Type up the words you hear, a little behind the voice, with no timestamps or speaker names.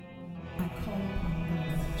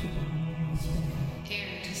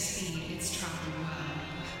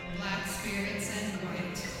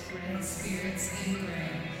Spirits and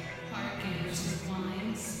Grey. Hearken to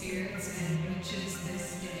wine, spirits, and witches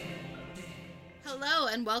this day. Hello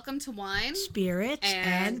and welcome to Wine Spirits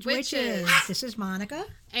and Witches. This is Monica.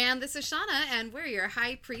 And this is Shauna, and we're your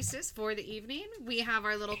high priestess for the evening. We have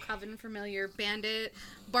our little coven familiar bandit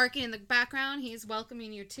barking in the background. He's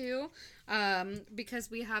welcoming you too, because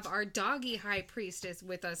we have our doggy high priestess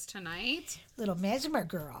with us tonight. Little Mesmer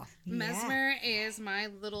girl. Mesmer is my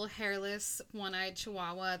little hairless, one-eyed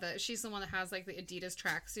chihuahua. She's the one that has like the Adidas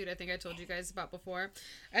tracksuit I think I told you guys about before.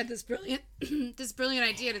 I had this brilliant, this brilliant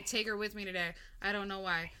idea to take her with me today. I don't know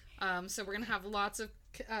why. So we're gonna have lots of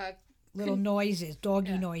little noises,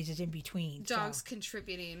 doggy noises in between. Dogs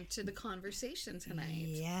contributing to the conversation tonight.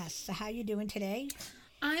 Yes. So how you doing today?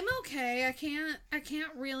 I'm okay. I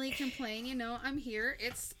can't really complain. You know, I'm here.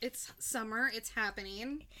 It's summer. It's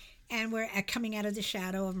happening. And we're coming out of the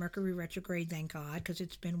shadow of Mercury retrograde, thank God, because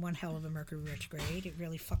it's been one hell of a Mercury retrograde. It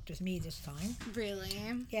really fucked with me this time. Really?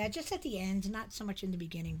 Yeah, just at the end, not so much in the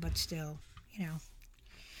beginning, but still, you know.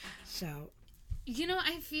 So. You know,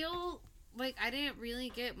 I feel like I didn't really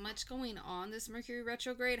get much going on this Mercury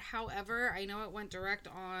retrograde. However, I know it went direct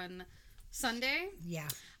on Sunday. Yeah.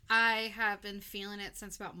 I have been feeling it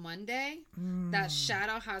since about Monday. That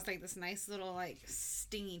shadow has like this nice little like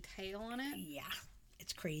stingy tail on it. Yeah.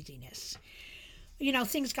 It's craziness. You know,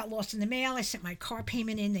 things got lost in the mail. I sent my car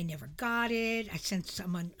payment in. They never got it. I sent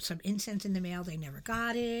someone some incense in the mail. They never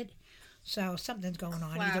got it. So something's going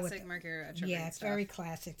on. Classic Mercury retrograde. Yeah, it's stuff. very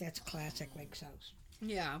classic. That's classic, like so.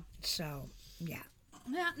 Yeah. So, yeah.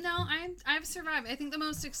 Yeah, no, I've survived. I think the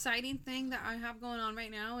most exciting thing that I have going on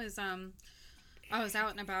right now is I was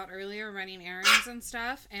out and about earlier running errands and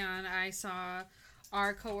stuff, and I saw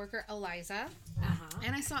our coworker Eliza,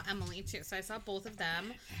 and I saw Emily too. So I saw both of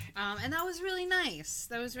them, and that was really nice.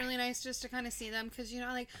 That was really nice just to kind of see them because, you know,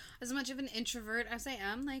 like as much of an introvert as I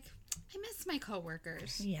am, like I miss my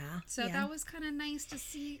coworkers. Yeah. So that was kind of nice to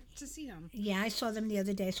see them. Yeah, I saw them the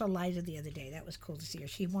other day. I saw Eliza the other day. That was cool to see her.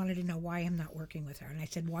 She wanted to know why I'm not working with her, and I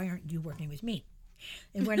said, "Why aren't you working with me?"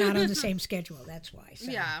 And we're not on the same schedule. That's why.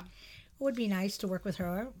 So Yeah. It would be nice to work with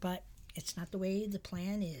her, but it's not the way the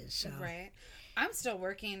plan is. So. Right. I'm still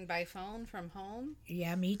working by phone from home.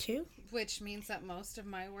 Yeah, me too. Which means that most of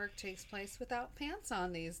my work takes place without pants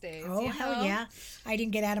on these days. Oh, you know? hell yeah. I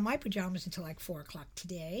didn't get out of my pajamas until like 4 o'clock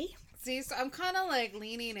today. See, so I'm kind of like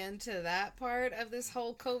leaning into that part of this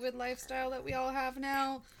whole COVID lifestyle that we all have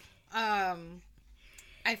now. I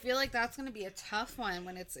feel like that's going to be a tough one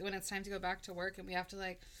when it's time to go back to work and we have to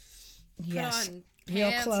like put on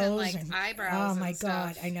real pants clothes and like eyebrows. Oh my and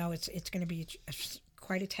God, stuff. I know it's going to be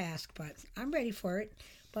quite a task, but I'm ready for it.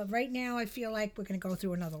 But right now, I feel like we're going to go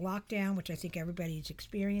through another lockdown, which I think everybody's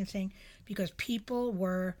experiencing because people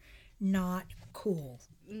were not cool.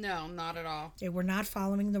 No, not at all. They were not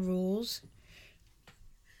following the rules.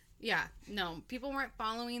 Yeah, no, people weren't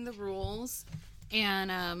following the rules,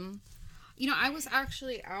 and you know, I was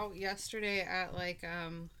actually out yesterday at like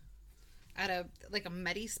at a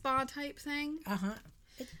Medi Spa type thing.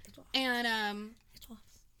 It's off. And It's off.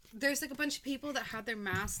 there's like a bunch of people that had their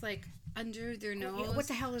masks like under their nose. What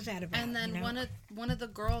the hell is that about? And then you know? one of the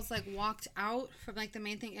girls like walked out from like the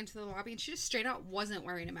main thing into the lobby, and she just straight out wasn't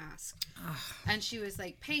wearing a mask. And she was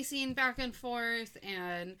like pacing back and forth,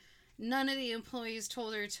 and none of the employees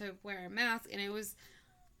told her to wear a mask, and it was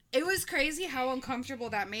crazy how uncomfortable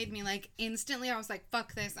that made me. Like instantly I was like,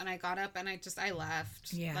 fuck this, and I got up and I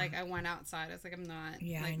left. Yeah. Like I went outside. I was like, I'm not.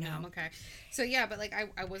 Yeah, like, I know. No, I'm okay. So yeah, but like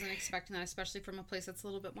I wasn't expecting that, especially from a place that's a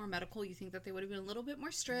little bit more medical. You think that they would have been a little bit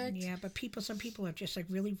more strict. Yeah, but some people are just like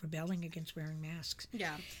really rebelling against wearing masks.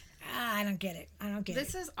 Yeah. I don't get it.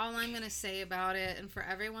 This is all I'm going to say about it, and for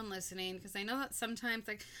everyone listening, because I know that sometimes,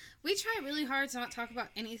 like, we try really hard to not talk about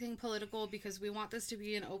anything political because we want this to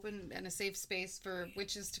be an open and a safe space for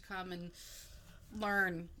witches to come and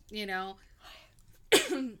learn, you know?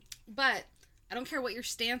 But I don't care what your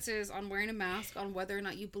stance is on wearing a mask, on whether or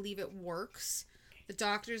not you believe it works. The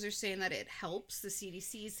doctors are saying that it helps. The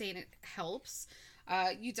CDC is saying it helps.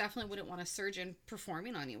 You definitely wouldn't want a surgeon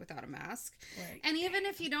performing on you without a mask. Right. And even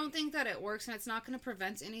if you don't think that it works and it's not going to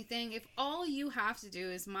prevent anything, if all you have to do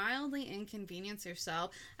is mildly inconvenience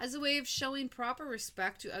yourself as a way of showing proper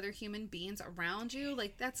respect to other human beings around you,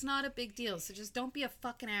 like, that's not a big deal. So just don't be a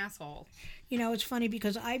fucking asshole. You know, it's funny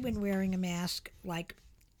because I've been wearing a mask, like,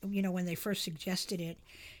 you know, when they first suggested it,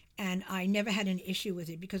 and I never had an issue with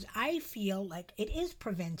it because I feel like it is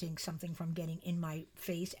preventing something from getting in my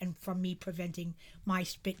face and from me preventing my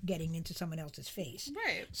spit getting into someone else's face.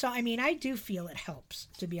 Right. So, I mean, I do feel it helps,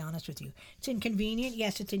 to be honest with you. It's inconvenient.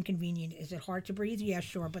 Yes, it's inconvenient. Is it hard to breathe? Yeah,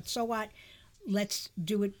 sure. But so what? let's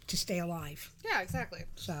do it to stay alive. Yeah, exactly.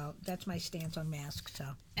 So that's my stance on masks. So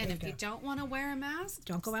And there if you you go. don't want to wear a mask,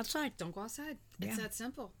 Don't go outside. don't go outside. It's Yeah. that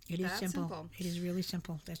simple. It is That simple. It is really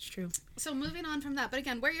simple. That's true. So moving on from that, but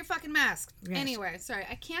again, wear your fucking mask. Yes. Anyway, sorry,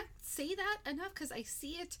 I can't say that enough because I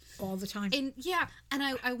see it. All the time. And yeah, and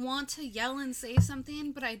I want to yell and say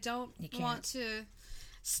something, but I don't You can't. want to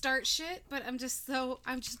start shit. But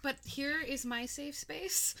but here is my safe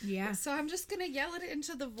space. Yeah. So I'm just gonna yell it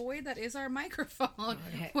into the void that is our microphone.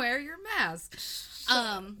 Okay. Wear your mask.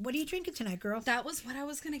 What are you drinking tonight, girl? That was what I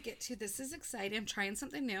was gonna get to. This is exciting. I'm trying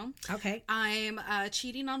something new. Okay. I'm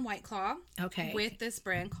cheating on White Claw. Okay. With this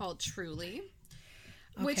brand called Truly.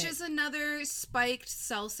 Which Okay. is another spiked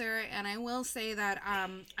seltzer, and I will say that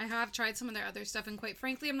I have tried some of their other stuff, and quite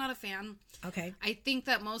frankly, I'm not a fan. Okay. I think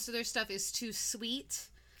that most of their stuff is too sweet,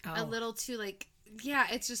 a Oh. little too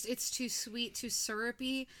it's too sweet, too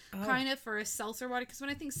syrupy, kind of for a seltzer water. Because when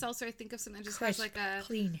I think seltzer, I think of something that just has Crisp, like a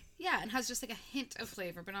clean. and has just like a hint of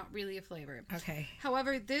flavor, but not really a flavor. Okay.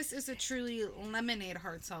 However, this is a Truly lemonade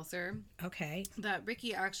hard seltzer Okay. that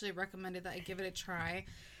Ricky actually recommended that I give it a try.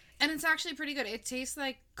 And it's actually pretty good. It tastes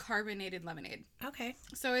like carbonated lemonade. Okay.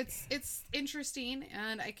 So it's interesting,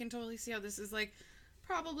 and I can totally see how this is like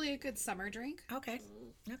probably a good summer drink. Okay.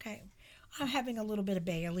 Okay. I'm having a little bit of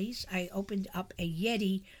Bailey's. I opened up a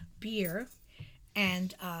Yeti beer,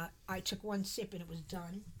 and I took one sip, and it was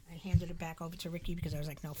done. I handed it back over to Ricky because I was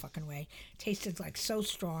like, no fucking way. Tasted like so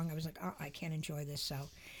strong. I was like, oh, I can't enjoy this. So,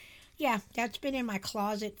 yeah, that's been in my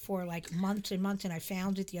closet for like months and months, and I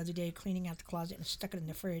found it the other day cleaning out the closet and stuck it in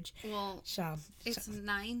the fridge. Well, So, it's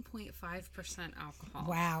 9.5% alcohol.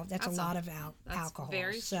 wow, that's a lot of that's alcohol.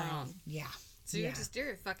 very so, strong. yeah. So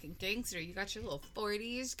you're a fucking gangster. You got your little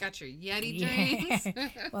 40s, got your Yeti Yeah.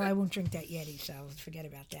 drinks. Well, I won't drink that Yeti, so forget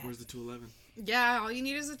about that. Where's the 211? Yeah, all you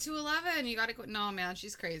need is a 211. You got to go. No, man,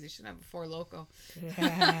 she's crazy. She should have a 4 Loco.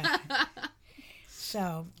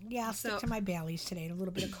 So, yeah, I'll stick So- to my Baileys today and a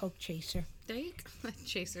little bit of Coke Chaser. There you go.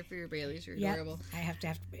 Chaser for your Baileys. You're Yeah, adorable. I have to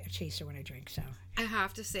have a chaser when I drink, so. I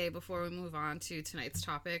have to say before we move on to tonight's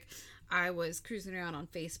topic, I was cruising around on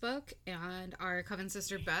Facebook, and our coven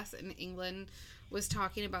sister Beth in England was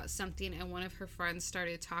talking about something, and one of her friends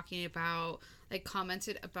started talking about, like,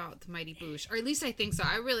 commented about the Mighty Boosh, or at least I think so.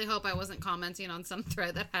 I really hope I wasn't commenting on some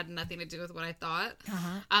thread that had nothing to do with what I thought.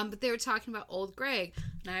 But they were talking about Old Greg,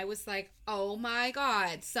 and I was like, oh my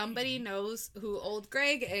god, somebody knows who Old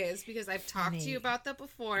Greg is, because I've talked to you about that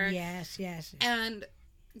before. Yes, yes. And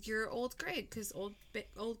you're Old Greg, because old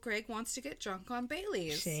Greg wants to get drunk on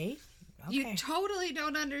Bailey's. See? Okay. You totally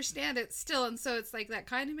don't understand it still, and so it's like that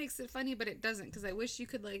kind of makes it funny, but it doesn't, because I wish you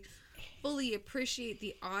could like fully appreciate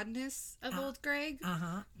the oddness of Old Greg.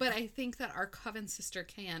 But I think that our coven sister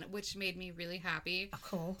can, which made me really happy.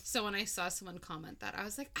 Cool. So when I saw someone comment that, I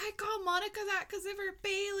was like, I call Monica that because of her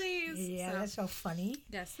Bailey's. Yeah, So, that's so funny.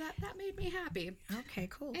 yes, that made me happy. Okay,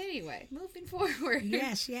 cool. Anyway, moving forward.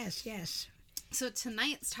 Yes, yes, yes. So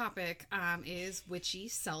tonight's topic is witchy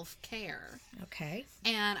self-care. Okay.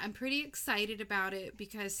 And I'm pretty excited about it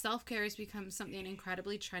because self-care has become something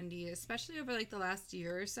incredibly trendy, especially over like the last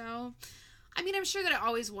year or so. I mean, I'm sure that it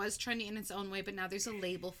always was trendy in its own way, but now there's a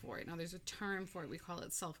label for it. Now there's a term for it. We call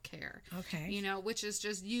it self-care. Okay. You know, which is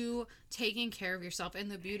just you taking care of yourself. And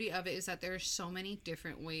the beauty of it is that there are so many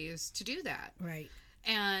different ways to do that. Right.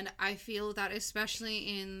 And I feel that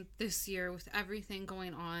especially in this year with everything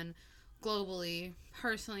going on globally,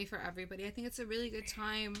 personally, for everybody, I think it's a really good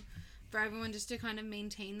time for everyone just to kind of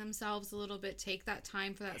maintain themselves a little bit, take that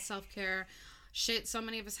time for that self-care. Shit, so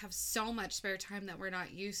many of us have so much spare time that we're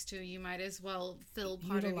not used to. You might as well fill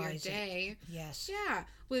part Utilize of your it. day Yes. yeah,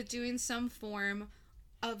 with doing some form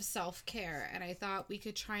of self-care. And I thought we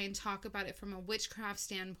could try and talk about it from a witchcraft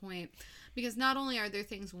standpoint, because not only are there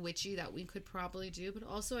things witchy that we could probably do, but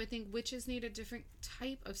also I think witches need a different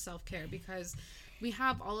type of self-care, because we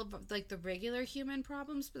have all of like the regular human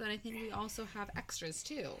problems, but then I think we also have extras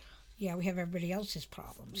too. Yeah, we have everybody else's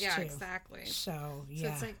problems Yeah, too. exactly. So So,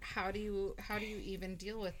 yeah. it's like, how do you even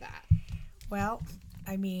deal with that? Well,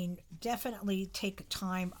 I mean, definitely take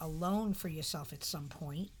time alone for yourself at some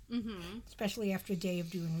point, especially after a day of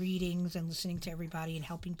doing readings and listening to everybody and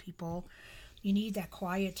helping people. You need that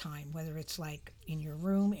quiet time, whether it's like in your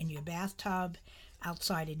room, in your bathtub,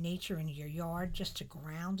 outside in nature, in your yard, just to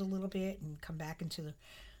ground a little bit and come back into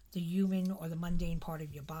the human or the mundane part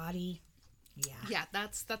of your body. Yeah. Yeah,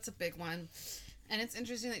 that's a big one. And it's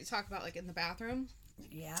interesting that you talk about like in the bathroom,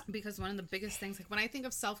 Yeah. because one of the biggest things, like when I think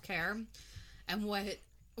of self-care and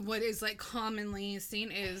what is like commonly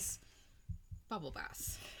seen is bubble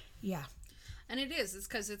baths. Yeah. And it's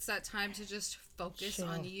because it's that time to just focus Chill.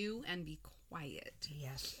 on you and be quiet.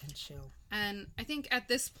 Yes, and chill. And I think at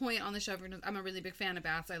this point on the show, I'm a really big fan of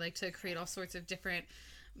baths. I like to create all sorts of different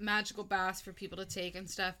magical baths for people to take and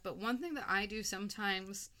stuff. But one thing that I do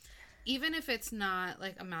sometimes, even if it's not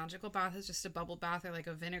like a magical bath, it's just a bubble bath or like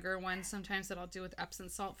a vinegar one sometimes that I'll do with Epsom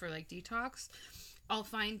salt for like detox. I'll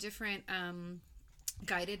find different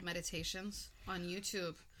guided meditations on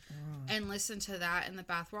YouTube and listen to that in the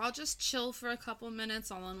bath, where I'll just chill for a couple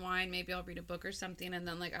minutes. I'll unwind. Maybe I'll read a book or something. And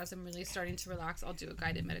then like as I'm really starting to relax, I'll do a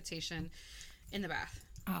guided meditation in the bath.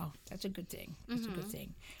 Oh, that's a good thing. That's a good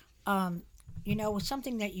thing.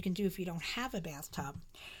 Something that you can do if you don't have a bathtub,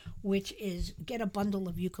 which is get a bundle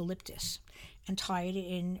of eucalyptus and tie it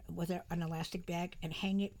in with an elastic bag and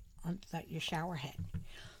hang it on your shower head.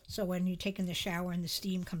 So when you take in the shower and the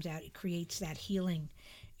steam comes out, it creates that healing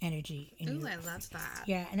energy in you. Ooh, I love that.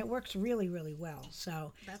 Yeah, and it works really, really well.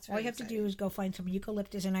 So That's all really you have to exciting. do is go find some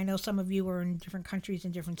eucalyptus. And I know some of you are in different countries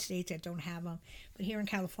and different states that don't have them. But here in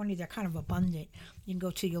California, they're kind of abundant. You can go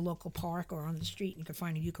to your local park or on the street and you can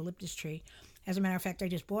find a eucalyptus tree. As a matter of fact, I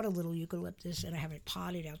just bought a little eucalyptus and I have it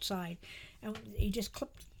potted outside. And you just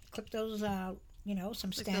clip those, some Like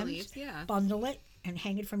the stems, leaves, yeah. bundle it, and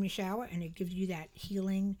hang it from your shower. And it gives you that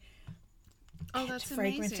healing Oh, that's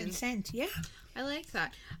fragrance amazing. and scent. Yeah. I like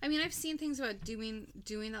that. I mean, I've seen things about doing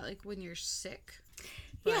that like when you're sick.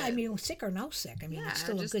 Yeah, but- I mean, sick or no sick. I mean, Yeah, it's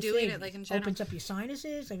still a just good doing thing. it, like, in general. Opens up your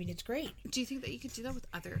sinuses. I mean, it's great. Do you think that you could do that with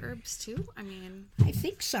other herbs too? I mean, I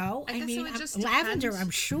think so. I I guess mean, it would just lavender, depend. I'm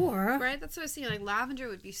sure. right? That's what I was saying. Like lavender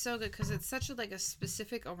would be so good because it's such a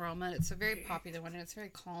specific aroma. It's a very popular one and it's very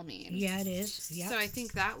calming. Yeah, it is. Yeah. So I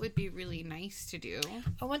think that would be really nice to do.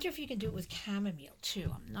 I wonder if you can do it with chamomile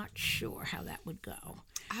too. I'm not sure how that would go.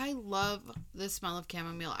 I love the smell of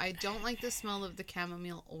chamomile. I don't like the smell of the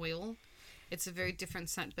chamomile oil. It's a very different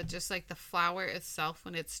scent, but just like the flower itself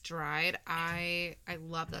when it's dried, I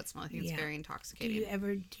love that smell. I think it's Yeah. very Do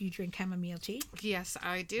intoxicating. you drink chamomile tea? Yes,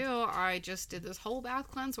 I do. I just did this whole bath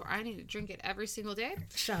cleanse where I need to drink it every single day.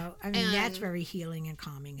 So, I mean, that's And- very healing and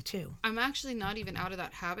calming too. I'm actually not even out of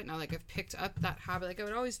that habit now. Like I've picked up that habit. Like I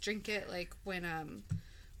would always drink it like when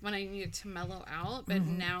I needed to mellow out, but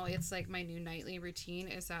now it's like my new nightly routine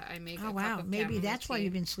is that I make a Oh, cup wow. of Maybe chamomile that's why tea.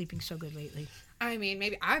 you've been sleeping so good lately. I mean,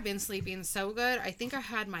 maybe I've been sleeping so good. I think I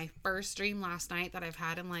had my first dream last night that I've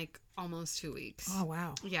had in like almost 2 weeks. Oh,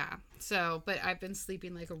 wow. Yeah. So, but I've been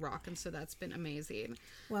sleeping like a rock, and so that's been amazing.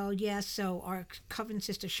 Well, yes. So, our coven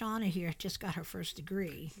sister Shauna here just got her first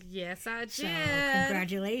degree. Yes, I did. So,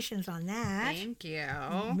 congratulations on that. Thank you.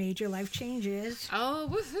 Major life changes. Oh,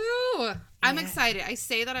 woohoo! I'm Yeah. excited. I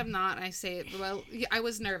say that I'm not. I say it. Well, yeah, I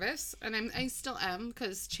was nervous, and I still am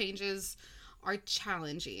because changes are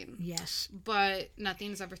challenging. Yes. But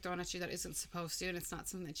nothing's ever thrown at you that isn't supposed to, and it's not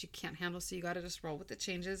something that you can't handle. So you got to just roll with the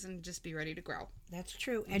changes and just be ready to grow. That's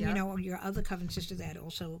true. And Yeah. your other coven sister that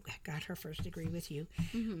also got her first degree with you,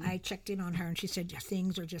 Mm-hmm. I checked in on her and she said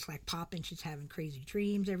things are just like popping. She's having crazy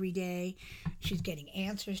dreams every day. She's getting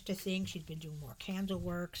answers to things. She's been doing more candle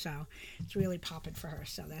work. So it's really popping for her.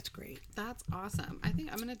 So that's great. That's awesome. I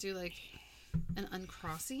think I'm gonna do like an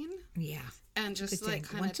uncrossing Yeah. and just Good like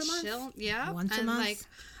thing. kind of Once a month? chill. Yeah, Once a and month? like,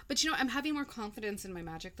 but I'm having more confidence in my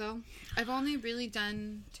magic though. I've only really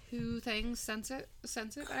done 2 things since it,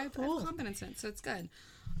 but I have Cool. confidence in it, so it's good.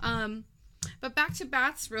 But back to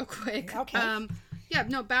baths real quick. Okay. Yeah,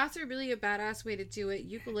 no, baths are really a badass way to do it.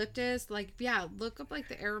 Eucalyptus, look up like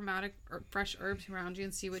the aromatic or fresh herbs around you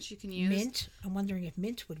and see what you can use. Mint. I'm wondering if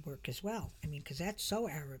mint would work as well. I mean, because that's so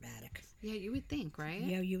aromatic. Yeah, you would think, right?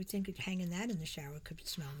 Yeah, you would think hanging that in the shower could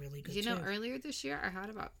smell really good You know, too. earlier this year I had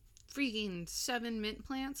about freaking 7 mint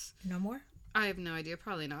plants. No more? I have no idea.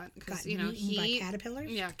 Probably not. Because, Gotten eaten heat. by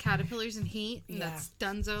caterpillars? Yeah, caterpillars and heat. Yeah. That's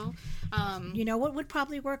dunzo. You know what would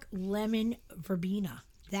probably work? Lemon verbena.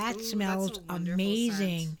 That Ooh, smells that's a wonderful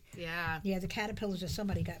amazing. scent. Yeah. Yeah, the caterpillars of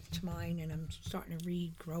somebody got to mine, and I'm starting to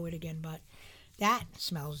regrow it again. But that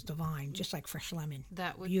smells divine, just like fresh lemon.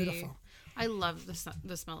 That would Beautiful. be. I love the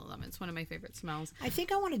smell of lemon. It's one of my favorite smells. I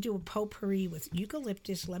think I want to do a potpourri with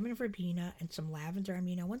eucalyptus, lemon verbena, and some lavender. I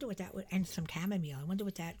mean, I wonder what that would, and some chamomile. I wonder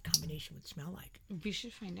what that combination would smell like. We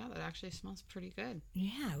should find out. It actually smells pretty good.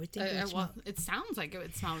 Yeah, I would think it would smell. It sounds like it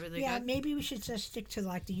would smell really Yeah, good. maybe we should just stick to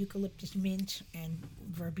like the eucalyptus mint and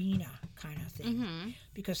verbena kind of thing,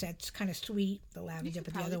 because that's kind of sweet, the lavender, could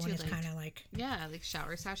but the other probably one do, is like- kind of like, Yeah, like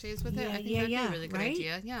shower sachets with it. Yeah, I think yeah, that'd yeah, be a really good right?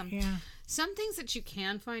 idea. Yeah. yeah. Some things that you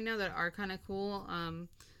can find now that are kind of cool,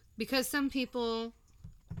 because some people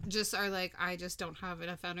just are like, I just don't have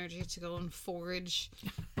enough energy to go and forage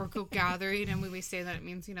or go gathering. And when we say that, it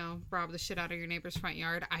means, rob the shit out of your neighbor's front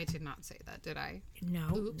yard. I did not say that, did I?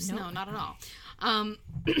 No. Oops, no. no, not at all.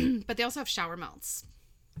 But they also have shower melts.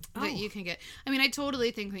 that you can get. I mean, I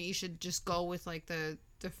totally think that you should just go with like the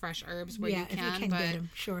fresh herbs where you can, if you can but get them,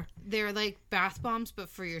 sure. they're like bath bombs, but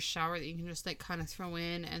for your shower that you can just like kind of throw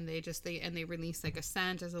in, and they release like a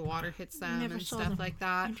scent as the water hits them Never and saw stuff them. like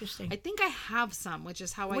that. Interesting. I think I have some, which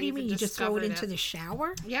is how What I do you even mean? You just throw it discovered into the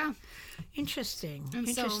shower? Yeah. Interesting. And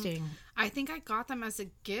so, Interesting. I think I got them as a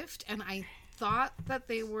gift, and I thought that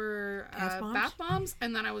they were Bath bombs? bath bombs,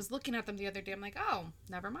 and then I was looking at them the other day. I'm like, oh,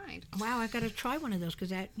 never mind. Wow, I got to try one of those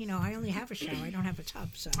because I only have a shower. I don't have a tub,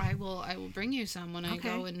 so I will bring you some when I Okay.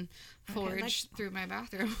 go and forage through my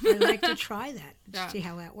bathroom. I'd like to try that. Yeah. See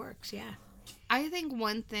how that works. Yeah. I think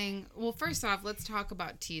one thing, well, first off, let's talk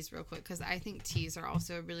about teas real quick, because I think teas are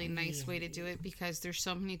also a really nice way to do it, because there's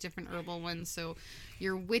so many different herbal ones. So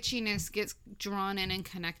your witchiness gets drawn in and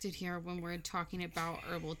connected here when we're talking about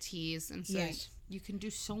herbal teas. And so Yes. you can do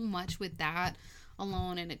so much with that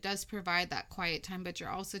alone, and it does provide that quiet time, but you're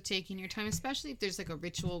also taking your time, especially if there's like a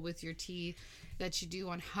ritual with your tea that you do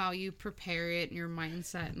on how you prepare it and your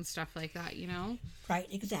mindset and stuff like that, you know? Right.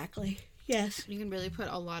 Exactly. Yes. You can really put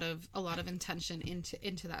a lot of intention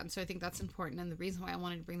into that, and so I think that's important. And the reason why I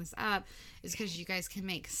wanted to bring this up is because you guys can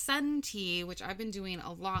make sun tea, which I've been doing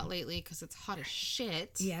a lot lately because it's hot as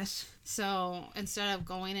shit. Yes. So instead of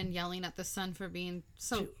going and yelling at the sun for being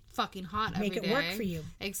so fucking hot Make every it work day- for you.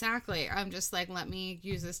 Exactly. I'm just like, let me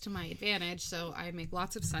use this to my advantage. So I make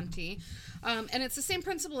lots of sun tea, and it's the same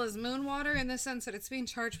principle as moon water in the sense that it's being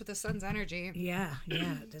charged with the sun's energy. Yeah.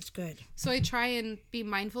 Yeah. That's good. So I try and be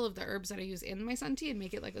mindful of the herbs that I use in my sun tea and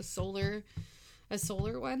make it like a solar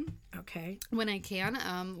one Okay. when I can.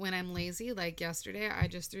 When I'm lazy, like yesterday, I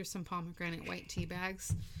just threw some pomegranate white tea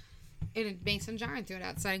bags in a mason jar and threw it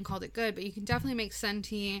outside and called it good. But you can definitely make sun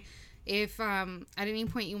tea. If at any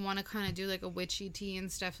point you want to kind of do like a witchy tea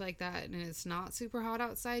and stuff like that, and it's not super hot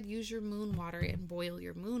outside, use your moon water and boil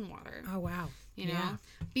your moon water. Oh wow. You know,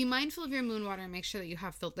 be mindful of your moon water and make sure that you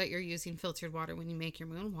have that you're using filtered water when you make your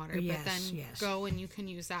moon water. Yes, but then yes. go and you can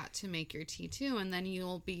use that to make your tea too, and then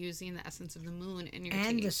you'll be using the essence of the moon in your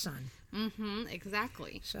And tea. the sun. Mm-hmm.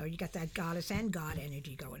 Exactly. So you got that goddess and god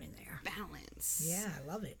energy going in there. Balance. Yeah, I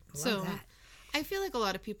love it. Love So that. I feel like a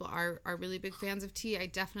lot of people are really big fans of tea. I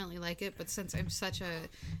definitely like it, but since I'm such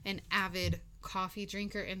an avid coffee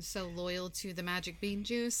drinker and so loyal to the magic bean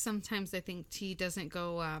juice, sometimes I think tea doesn't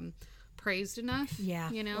go praised enough.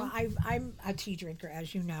 Yeah. You know? Well, I'm a tea drinker,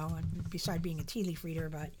 as you know, and besides being a tea leaf reader,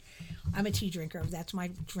 but I'm a tea drinker. That's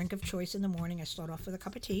my drink of choice in the morning. I start off with a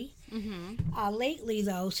cup of tea. Mm-hmm. Lately,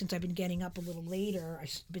 though, since I've been getting up a little later,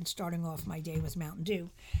 I've been starting off my day with Mountain Dew.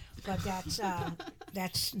 But that's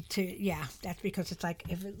that's because it's like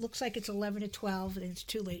if it looks like it's 11 to 12 and it's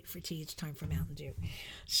too late for tea, it's time for Mountain Dew.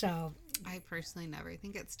 So I personally never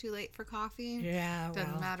think it's too late for coffee. yeah,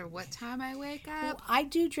 Doesn't well, matter what time I wake up. well, I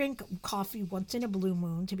do drink coffee once in a blue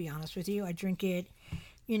moon. To be honest with you, I drink it,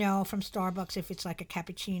 from Starbucks if it's like a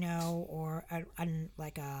cappuccino or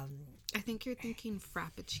like a. I think you're thinking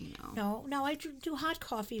frappuccino. No, I do hot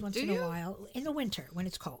coffee once Do in you? a while in the winter when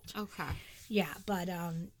it's cold. Okay. Yeah, but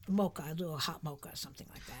mocha, I'll do a hot mocha, something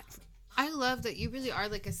like that. I love that you really are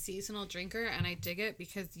like a seasonal drinker, and I dig it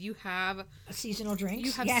because you have A seasonal drinks.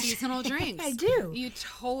 You have Yes. seasonal drinks. I do. You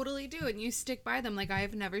totally do, and you stick by them. Like I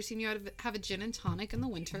have never seen you have a gin and tonic in the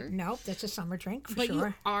winter, Nope, that's a summer drink for but sure.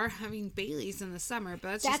 you are having Baileys in the summer. But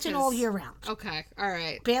that's That's just an 'cause- all year round. Okay, all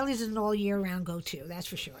right. Bailey's is an all year round go to. That's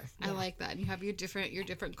for sure. I Yeah. like that. And you have your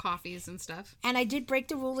different coffees and stuff. And I did break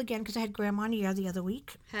the rule again because I had Grandma Nia the other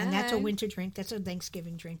week, and that's a Hey. winter drink. That's a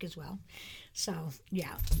Thanksgiving drink as well. So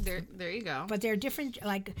yeah, There you go. but they're different.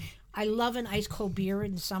 Like I love an ice cold beer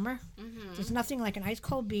in the summer. Mm-hmm. There's nothing like an ice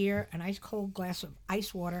cold beer, an ice cold glass of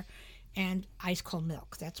ice water, and ice cold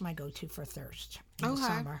milk. That's my go-to for thirst in the Okay.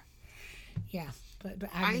 summer. Yeah, but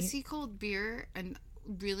I mean, Icy cold beer and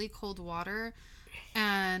really cold water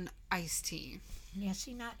and iced tea. yeah.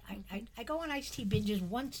 See, I go on iced tea binges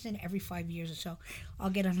once in every 5 years or so. I'll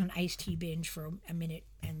get on an iced tea binge for a minute,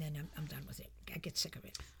 and then I'm done with it. I get sick of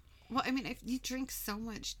it. Well, I mean, if you drink so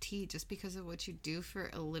much tea just because of what you do for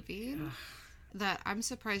a living, that I'm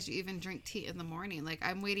surprised you even drink tea in the morning. Like,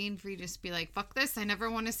 I'm waiting for you to just be like, fuck this, I never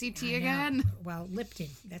want to see tea I know. again. Well, Lipton.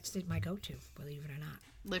 That's my go-to, believe it or not.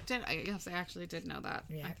 Lipton? Yes, I actually did know that.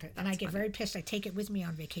 Yeah, That's and I get funny. very pissed. I take it with me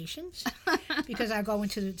on vacations because I go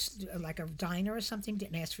into like a diner or something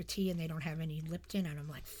and ask for tea, and they don't have any Lipton, and I'm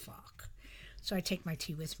like, fuck. So I take my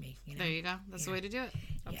tea with me. There you go. That's the way to do it.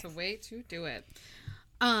 That's Yeah. the way to do it.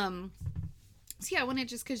 So yeah, I wanted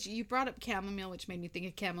just because you brought up chamomile, which made me think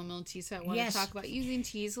of chamomile tea. So I wanted Yes. to talk about using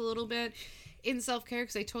teas a little bit in self-care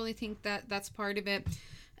because I totally think that that's part of it.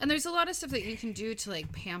 And there's a lot of stuff that you can do to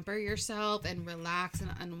like pamper yourself and relax and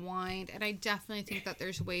unwind. And I definitely think that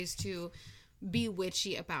there's ways to be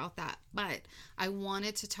witchy about that. But I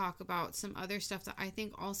wanted to talk about some other stuff that I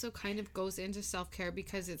think also kind of goes into self-care,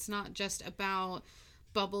 because it's not just about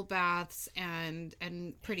bubble baths and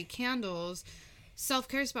pretty candles.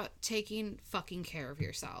 Self-care is about taking fucking care of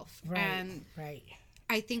yourself. Right. And right.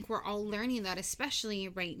 I think we're all learning that, especially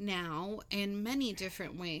right now, in many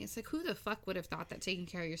different ways. Like, who the fuck would have thought that taking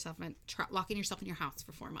care of yourself meant locking yourself in your house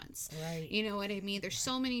for 4 months? Right. You know what I mean? There's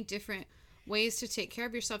so many different ways to take care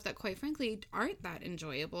of yourself that, quite frankly, aren't that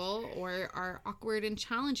enjoyable or are awkward and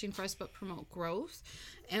challenging for us, but promote growth.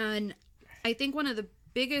 And I think one of the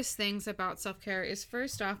biggest things about self-care is,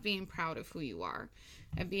 first off, being proud of who you are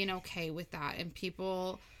and being okay with that. And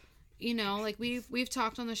people... You know, like we've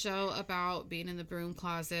talked on the show about being in the broom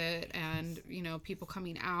closet and, you know, people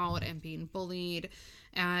coming out and being bullied,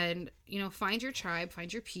 and, you know, find your tribe,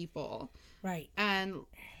 find your people. Right. And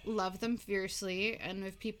love them fiercely. And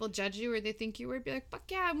if people judge you or they think you're weird, be like, fuck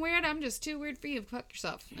yeah, I'm weird. I'm just too weird for you. Fuck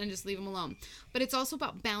yourself. And just leave them alone. But it's also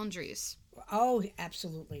about boundaries. Oh,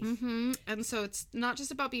 absolutely. Mm-hmm. And so it's not just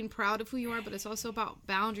about being proud of who you are, but it's also about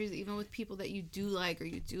boundaries, even with people that you do like or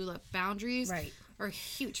you do love. Boundaries Right. are a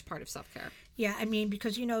huge part of self-care. Yeah, I mean,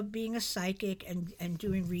 because, you know, being a psychic and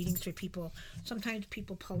doing readings for people, sometimes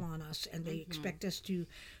people pull on us and they expect us to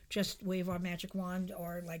just wave our magic wand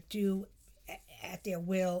or, like, do at their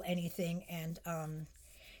will anything. And,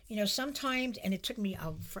 you know, sometimes, and it took me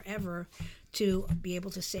forever to be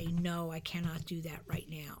able to say, no, I cannot do that right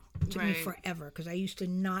now. It took me forever, because I used to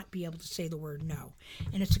not be able to say the word no.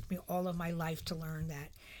 And it took me all of my life to learn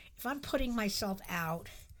that if I'm putting myself out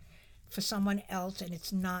for someone else and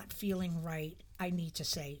it's not feeling right, I need to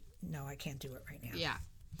say, no, I can't do it right now. Yeah.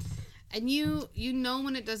 And you know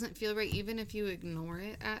when it doesn't feel right, even if you ignore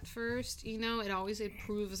it at first, you know, it always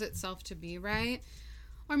proves itself to be right.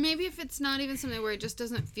 Or maybe if it's not even something where it just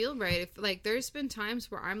doesn't feel right. If, like, there's been times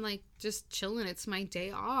where I'm, like, just chilling. It's my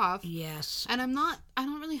day off. Yes. And I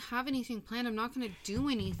don't really have anything planned. I'm not going to do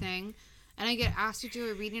anything. And I get asked to do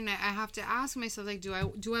a reading. I have to ask myself, like, do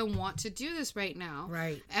I want to do this right now?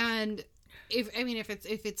 Right. And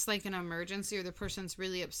if it's like an emergency or the person's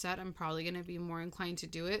really upset, I'm probably going to be more inclined to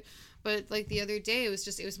do it. But, like, the other day, it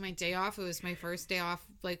was my day off. It was my first day off,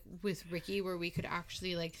 like, with Ricky, where we could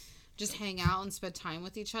actually, like, just hang out and spend time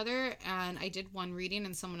with each other. And I did one reading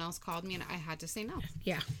and someone else called me and I had to say no.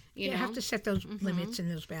 Yeah. You know? have to set those limits and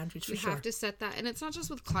those boundaries for You sure. have to set that. And it's not just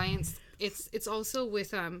with clients. It's also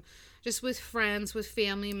with just with friends, with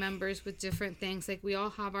family members, with different things. Like, we all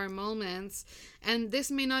have our moments. And this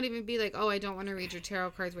may not even be like, oh, I don't want to read your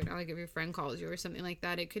tarot cards right now, like if your friend calls you or something like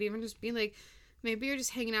that. It could even just be like, maybe you're just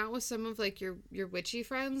hanging out with some of, like, your witchy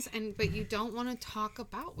friends, but you don't want to talk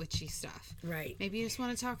about witchy stuff. Right. Maybe you just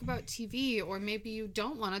want to talk about TV, or maybe you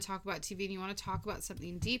don't want to talk about TV and you want to talk about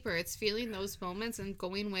something deeper. It's feeling those moments and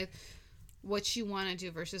going with what you want to do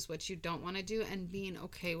versus what you don't want to do, and being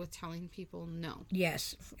okay with telling people no.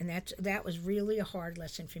 Yes, and that was really a hard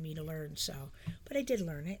lesson for me to learn. So, but I did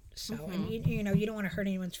learn it. So, and you know, you don't want to hurt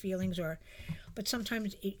anyone's feelings, but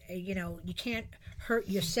sometimes you know, you can't hurt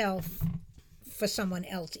yourself for someone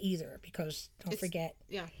else either, because don't forget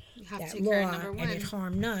you have that to take care of law, number one. and it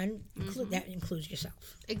harm none. That includes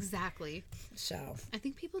yourself. Exactly. So I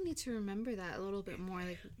think people need to remember that a little bit more.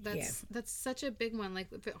 Like, that's such a big one. Like,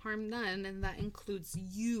 if it harmed none, and that includes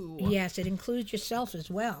you. yes, it includes yourself as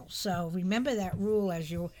well. So remember that rule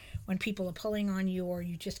when people are pulling on you, or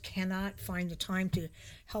you just cannot find the time to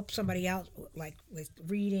help somebody out, like with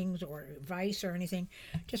readings or advice or anything.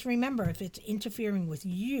 Just remember, if it's interfering with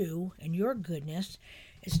you and your goodness,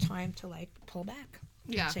 it's time to, like, pull back.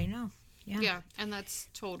 Yeah. And say no. Yeah, and that's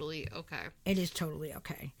totally okay. It is totally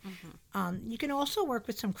okay. You can also work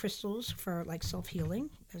with some crystals for, like, self-healing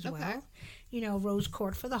as well. You know, rose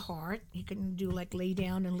quartz for the heart. You can do, like, lay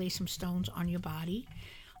down and lay some stones on your body.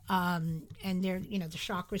 And they're, you know, the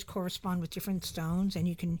chakras correspond with different stones, and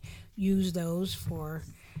you can use those for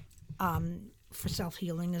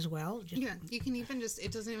self-healing as well. Yeah, you can even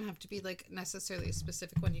it doesn't even have to be, like, necessarily a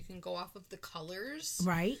specific one. You can go off of the colors.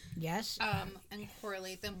 Right, yes. And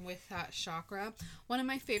correlate them with that chakra. One of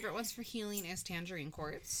my favorite ones for healing is tangerine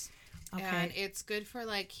quartz. Okay. And it's good for,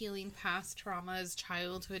 like, healing past traumas,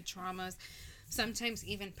 childhood traumas, sometimes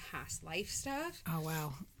even past life stuff. Oh,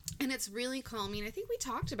 wow. And it's really calming. I think we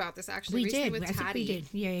talked about this actually We recently did. with I think Taddy.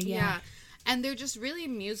 we did. Yeah. And they're just really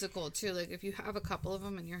musical too. Like, if you have a couple of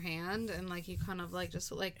them in your hand and, like, you kind of, like,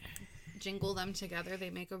 just, like, jingle them together, they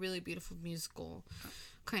make a really beautiful musical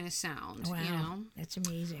kind of sound. Wow. You know? That's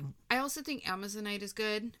amazing. I also think Amazonite is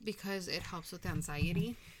good because it helps with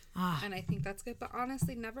anxiety. And I think that's good. But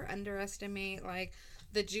honestly, never underestimate like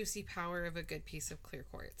the juicy power of a good piece of clear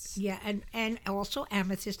quartz. Yeah, and also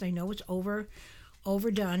amethyst. I know it's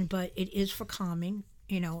overdone, but it is for calming.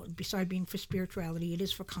 You know, besides being for spirituality, it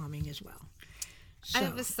is for calming as well. So, I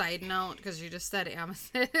have a side note because you just said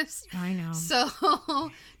amethyst. I know. So,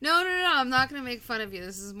 no, I'm not going to make fun of you.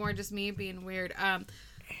 This is more just me being weird.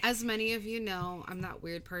 As many of you know, I'm that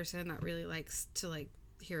weird person that really likes to like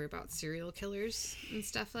hear about serial killers and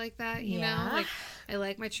stuff like that. You know, like I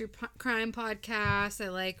like my true crime podcast. I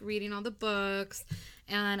like reading all the books.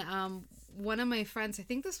 And one of my friends, I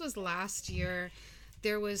think this was last year,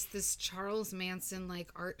 there was this Charles Manson like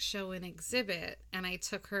art show and exhibit, and I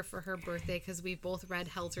took her for her birthday because we both read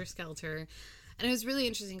Helter Skelter, and it was really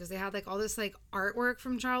interesting because they had like all this like artwork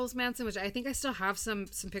from Charles Manson, which I think I still have some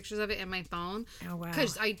pictures of it in my phone. Oh wow!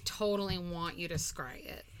 Because I totally want you to scry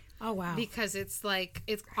it. Oh wow! Because it's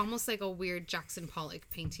almost like a weird Jackson Pollock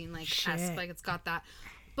painting, like esque, like it's got that.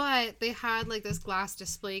 But they had like this glass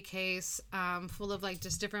display case full of like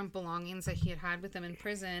just different belongings that he had with him in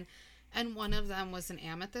prison. And one of them was an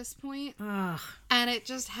amethyst point. Ugh. And it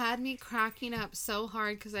just had me cracking up so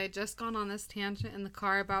hard because I had just gone on this tangent in the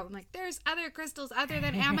car about, I'm like, there's other crystals other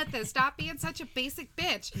than amethyst. Stop being such a basic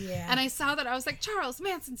bitch. Yeah. And I saw that. I was like, Charles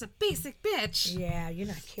Manson's a basic bitch. Yeah, you're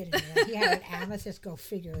not kidding. Right? He had an amethyst. Go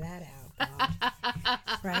figure that out.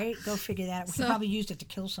 Right? Go figure that out. We probably used it to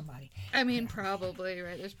kill somebody. I mean, probably,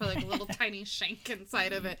 right? There's probably like a little tiny shank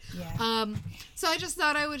inside of it. Yeah. So I just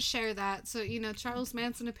thought I would share that. So, you know, Charles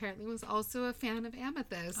Manson apparently was also a fan of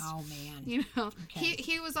amethyst. Oh, man. You know, Okay.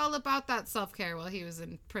 he was all about that self-care while he was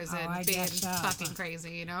in prison, I being guess so. fucking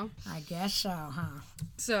crazy, you know? I guess so, huh?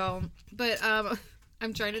 So, but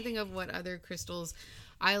I'm trying to think of what other crystals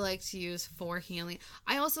I like to use for healing.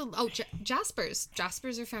 I also, jaspers.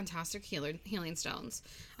 Jaspers are fantastic healing stones.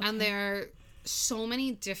 Okay. And they're so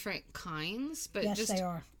many different kinds, but yes, just they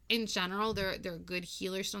are. In general, they're a good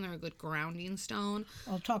healer stone. They're a good grounding stone.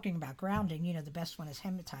 Well, talking about grounding, you know, the best one is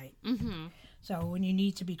hematite. Mm-hmm. So when you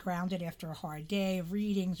need to be grounded after a hard day of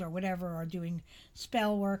readings or whatever, or doing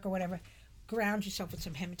spell work or whatever, ground yourself with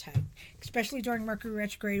some hematite. Especially during Mercury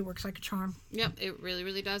retrograde, it works like a charm. Yep, it really,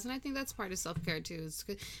 really does. And I think that's part of self-care, too.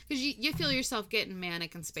 Because you feel yourself getting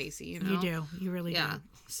manic and spacey, you know? You do. You really do.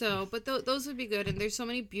 So, but those would be good. And there's so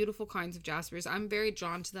many beautiful kinds of jaspers. I'm very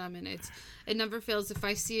drawn to them. And it never fails. If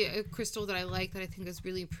I see a crystal that I like, that I think is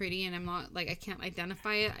really pretty, and I'm not, like, I can't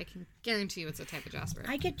identify it, I can guarantee you it's a type of jasper.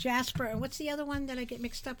 I get jasper. And what's the other one that I get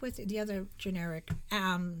mixed up with? The other generic.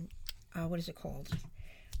 What is it called?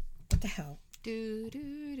 What the hell?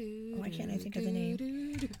 Why can't I think of the name?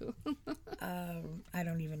 I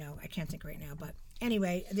don't even know. I can't think right now. But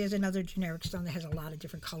anyway, there's another generic stone that has a lot of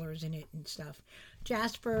different colors in it and stuff.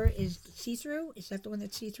 Jasper is see-through. Is that the one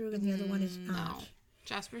that's see-through? And the other one is not? No.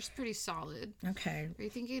 Jasper's pretty solid. Okay. Are you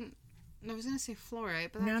thinking... I was going to say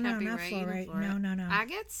fluorite, but that No, can't be not right. fluorite. No.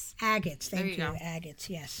 Agates? Agates. Thank you go. Agates,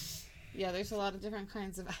 yes. Yeah, there's a lot of different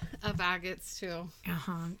kinds of agates, too.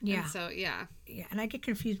 Uh-huh. Yeah. And so, yeah. Yeah, and I get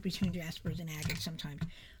confused between jaspers and agates sometimes.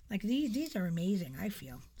 Like, these are amazing, I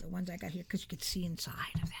feel. The ones I got here, because you could see inside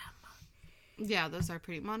of them. Yeah, those are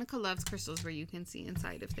pretty. Monica loves crystals where you can see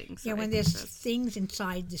inside of things. Yeah, when there's things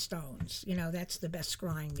inside the stones. You know, that's the best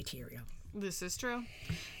scrying material. This is true.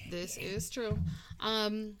 This is true.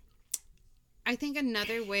 I think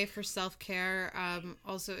another way for self-care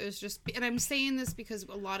also is just, and I'm saying this because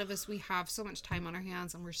a lot of us, we have so much time on our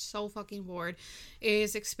hands and we're so fucking bored,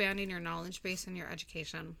 is expanding your knowledge base and your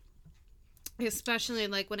education. Especially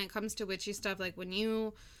like when it comes to witchy stuff, like when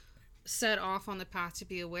you set off on the path to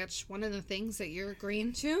be a witch, one of the things that you're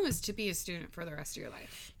agreeing to is to be a student for the rest of your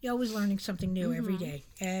life. You're always learning something new every day.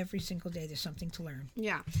 Every single day there's something to learn.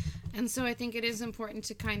 Yeah. And so I think it is important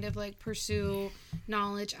to kind of like pursue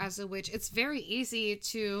knowledge as a witch. It's very easy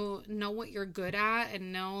to know what you're good at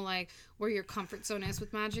and know like where your comfort zone is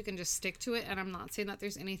with magic and just stick to it. And I'm not saying that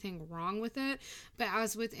there's anything wrong with it, but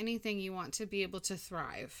as with anything, you want to be able to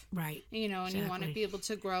thrive. Right. You know, and exactly. you want to be able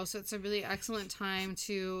to grow. So it's a really excellent time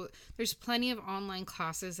to, there's plenty of online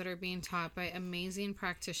classes that are being taught by amazing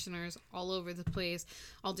practitioners all over the place,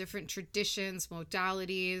 all different traditions,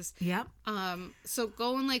 modalities. Yep. So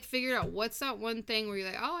go and like figure out what's that one thing where you're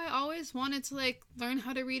like, oh, I always wanted to like learn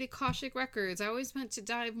how to read Akashic records. I always meant to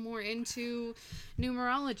dive more into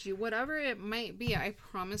numerology, whatever it might be. I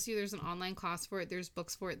promise you there's an online class for it. There's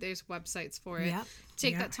books for it. There's websites for it. Yep.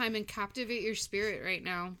 Take that time and captivate your spirit right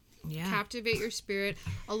now. Yeah. Captivate your spirit.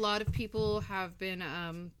 A lot of people have been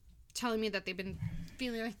telling me that they've been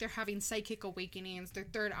feeling like they're having psychic awakenings, their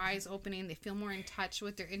third eyes opening, they feel more in touch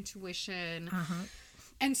with their intuition.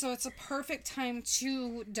 And so it's a perfect time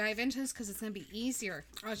to dive into this because it's going to be easier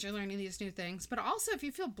as you're learning these new things. But also, if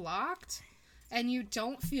you feel blocked and you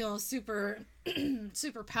don't feel super,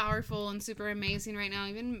 super powerful and super amazing right now,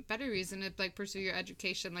 even better reason to like pursue your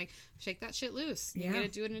education. Like, shake that shit loose. You got to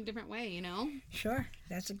do it in a different way, you know? Sure,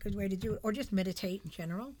 that's a good way to do it. Or just meditate in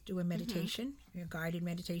general. Do a meditation, a guided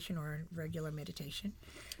meditation or a regular meditation.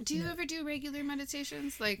 Do you ever do regular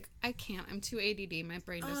meditations? Like, I can't. I'm too ADD. My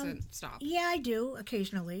brain doesn't stop. Yeah, I do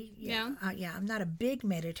occasionally. Yeah? Yeah, I'm not a big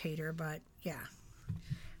meditator, but yeah.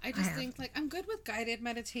 I just think, like, I'm good with guided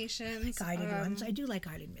meditations. Guided ones. I do like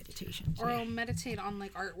guided meditations. Or I'll meditate on,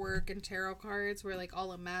 like, artwork and tarot cards where, like,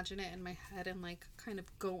 I'll imagine it in my head and, like, kind of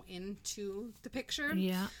go into the picture.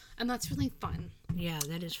 Yeah. And that's really fun. Yeah,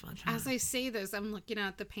 that is fun. As I say this, I'm looking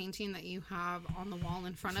at the painting that you have on the wall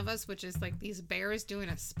in front of us, which is, like, these bears doing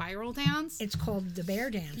a spiral dance. It's called the Bear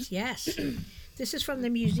Dance, yes. This is from the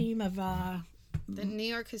Museum of... the New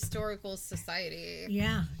York Historical Society.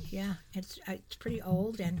 Yeah. It's pretty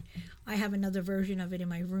old, and I have another version of it in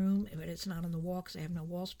my room, but it's not on the wall because I have no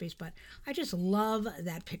wall space. But I just love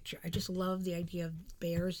that picture. I just love the idea of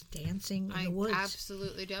bears dancing in the woods. I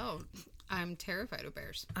absolutely don't. I'm terrified of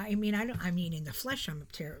bears. I mean, in the flesh, I'm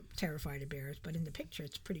terrified of bears, but in the picture,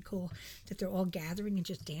 it's pretty cool that they're all gathering and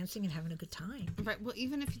just dancing and having a good time. Right. Well,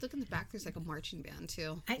 even if you look in the back, there's like a marching band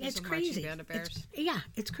too. And There's it's a crazy. Marching band of bears.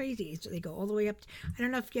 It's crazy. They go all the way up. I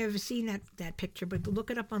don't know if you've ever seen that picture, but look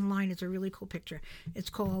it up online. It's a really cool picture. It's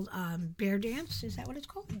called Bear Dance. Is that what it's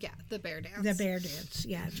called? Yeah, the bear dance. The Bear Dance.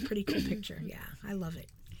 Yeah, it's a pretty cool picture. Yeah, I love it.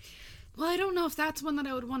 Well, I don't know if that's one that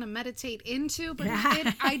I would want to meditate into, but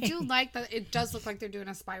I do like that it does look like they're doing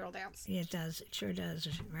a spiral dance. Yeah, it does. It sure does,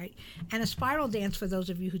 right? And a spiral dance, for those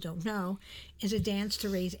of you who don't know, is a dance to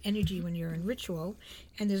raise energy when you're in ritual.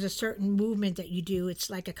 And there's a certain movement that you do. It's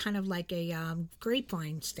like a kind of like a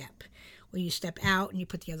grapevine step, where you step out and you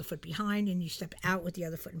put the other foot behind, and you step out with the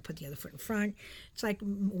other foot and put the other foot in front. It's like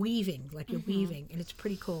weaving, like you're weaving, and it's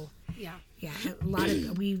pretty cool. Yeah. Yeah, a lot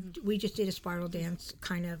of we just did a spiral dance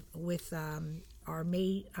kind of with our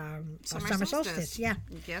May summer solstice. Yeah.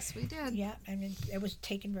 Yes, we did. Yeah, I mean it was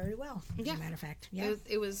taken very well. As a matter of fact. Yeah.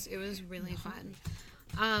 It was really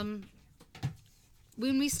fun.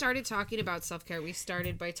 When we started talking about self-care, we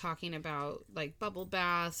started by talking about like bubble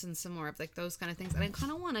baths and some more of like those kind of things. And I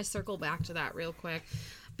kind of want to circle back to that real quick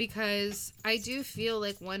because I do feel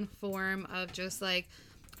like one form of just like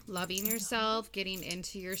loving yourself, getting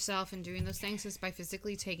into yourself and doing those things is by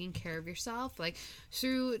physically taking care of yourself, like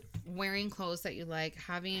through wearing clothes that you like,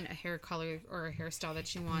 having a hair color or a hairstyle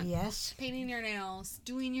that you want. Yes. Painting your nails,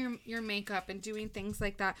 doing your makeup and doing things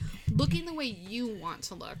like that. Looking the way you want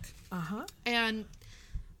to look. Uh-huh. And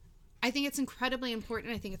I think it's incredibly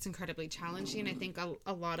important. I think it's incredibly challenging. I think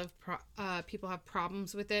a lot of people have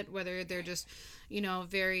problems with it, whether they're just,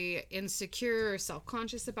 very insecure or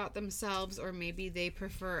self-conscious about themselves, or maybe they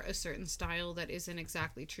prefer a certain style that isn't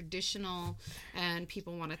exactly traditional and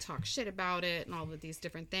people want to talk shit about it and all of these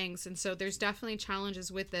different things. And so there's definitely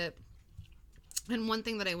challenges with it. And one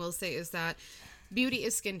thing that I will say is that beauty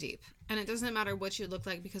is skin deep, and it doesn't matter what you look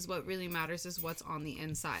like because what really matters is what's on the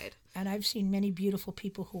inside. And I've seen many beautiful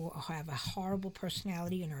people who have a horrible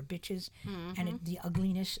personality and are bitches, and the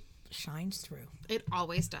ugliness shines through. It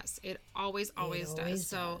always does. It always does.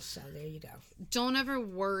 So there you go. Don't ever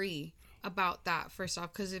worry about that first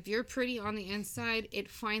off, because if you're pretty on the inside, it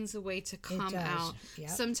finds a way to come out. Yep.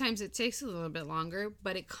 Sometimes it takes a little bit longer,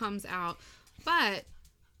 but it comes out. But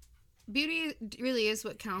beauty really is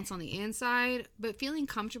what counts on the inside, but feeling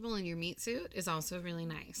comfortable in your meat suit is also really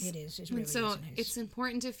nice. It is. It really is so nice. It's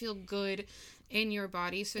important to feel good in your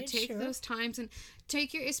body. So take those times and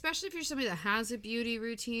especially if you're somebody that has a beauty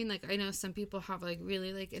routine. Like I know some people have like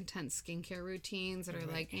really like intense skincare routines that are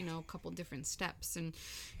like, a couple different steps and,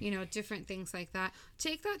 different things like that.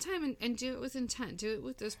 Take that time and do it with intent. Do it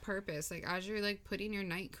with this purpose. Like as you're like putting your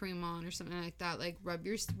night cream on or something like that, like rub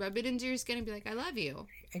it into your skin and be like, I love you.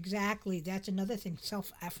 Exactly. That's another thing.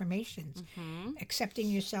 Self-affirmations. Accepting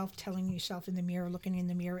yourself, telling yourself in the mirror, looking in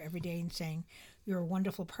the mirror every day and saying, you're a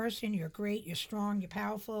wonderful person, you're great, you're strong, you're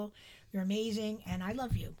powerful, you're amazing, and I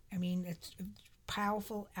love you. I mean, it's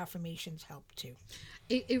powerful affirmations help too.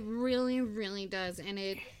 It really, really does. And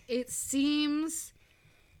it seems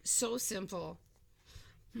so simple.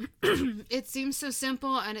 It seems so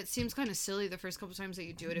simple, and it seems kind of silly the first couple times that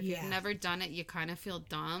you do it. If you've never done it, you kind of feel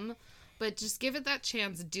dumb. But just give it that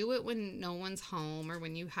chance. Do it when no one's home or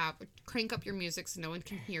when you crank up your music so no one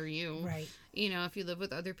can hear you. Right. If you live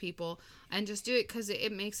with other people. And just do it because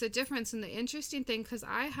it makes a difference. And the interesting thing, because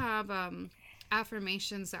I have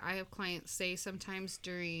affirmations that I have clients say sometimes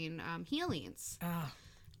during healings.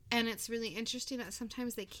 And it's really interesting that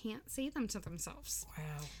sometimes they can't say them to themselves.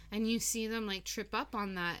 Wow. And you see them like trip up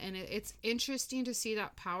on that. And it's interesting to see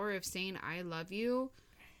that power of saying, I love you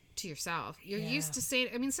to yourself. You're used to saying,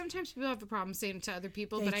 I mean, sometimes people have a problem saying it to other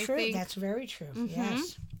people, but I think that's very true.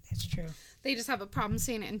 Yes, that's true. they just have a problem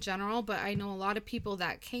saying it in general. But I know a lot of people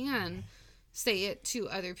that can say it to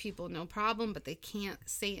other people, no problem, but they can't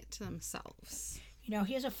say it to themselves. You know,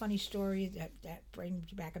 here's a funny story that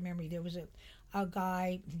brings back a memory. There was a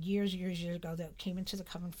guy years ago that came into the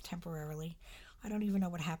coven temporarily. I don't even know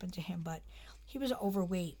what happened to him, but he was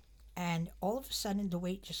overweight. And all of a sudden, the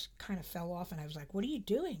weight just kind of fell off. And I was like, what are you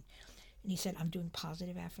doing? And he said, I'm doing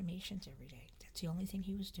positive affirmations every day. That's the only thing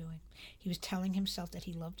he was doing. He was telling himself that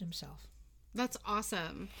he loved himself. That's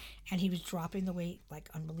awesome. And he was dropping the weight like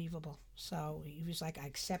unbelievable. So he was like, I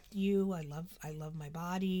accept you. I love my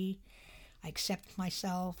body. I accept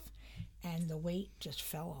myself. And the weight just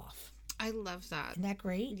fell off. I love that. Isn't that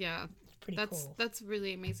great? Yeah. It's pretty cool. That's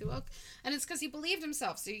really amazing. Well, and it's because he believed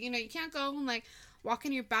himself. So, you know, you can't go and like walk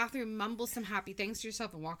in your bathroom, mumble some happy things to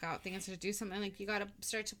yourself and walk out things or do something. Like, you got to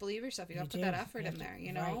start to believe yourself. You got to put that effort in there,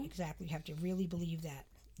 you know? Right, exactly. You have to really believe that.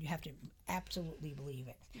 You have to absolutely believe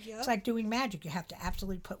it. Yep. It's like doing magic. You have to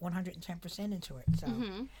absolutely put 110% into it. So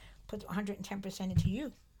put 110% into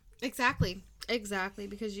you. Exactly.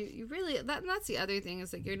 Because you really, that's the other thing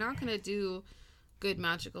is like, you're not going to do good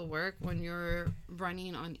magical work when you're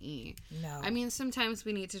running on E. No. I mean, sometimes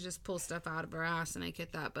we need to just pull stuff out of our ass, and I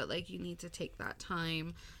get that, but like, you need to take that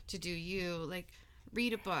time to do you. Like,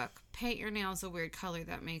 read a book, paint your nails a weird color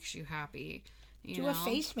that makes you happy. Do a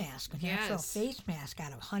face mask, a natural face mask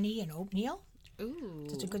out of honey and oatmeal. Ooh.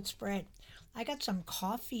 It's a good spread. I got some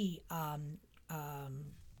coffee, whatever.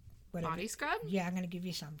 Body scrub? Yeah, I'm going to give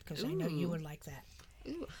you some because I know you would like that.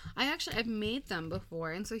 Ooh, I've made them before,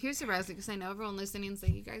 and so here's the recipe because I know everyone listening is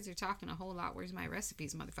like, you guys are talking a whole lot. Where's my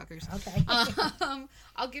recipes, motherfuckers? Okay.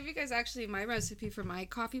 I'll give you guys actually my recipe for my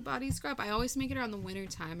coffee body scrub. I always make it around the winter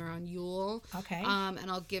time, around Yule. Okay. And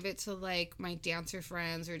I'll give it to like my dancer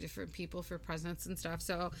friends or different people for presents and stuff.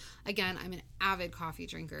 So again, I'm an avid coffee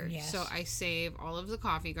drinker. Yes. So I save all of the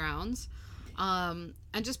coffee grounds. And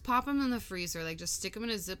just pop them in the freezer. Like, just stick them in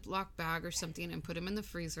a Ziploc bag or something and put them in the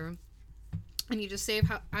freezer. And you just save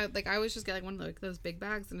I always just get like one of like those big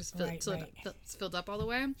bags and just fill it till it's filled up all the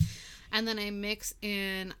way. And then I mix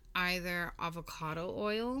in either avocado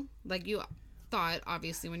oil, like you thought,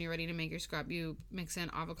 obviously, when you're ready to make your scrub, you mix in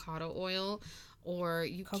avocado oil, or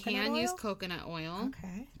you can use coconut oil.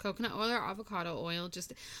 Okay. Coconut oil or avocado oil.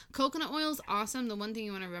 Just coconut oil is awesome. The one thing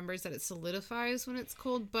you want to remember is that it solidifies when it's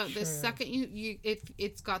cold, but the second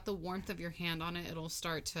it's got the warmth of your hand on it, it'll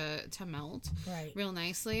start to melt real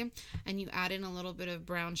nicely. And you add in a little bit of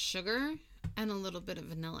brown sugar and a little bit of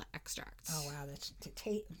vanilla extract. Oh wow,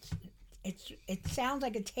 it sounds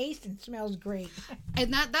like it tastes and smells great.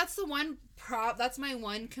 And that's the one that's my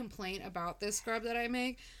one complaint about this scrub that I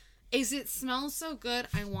make. Is it smells so good,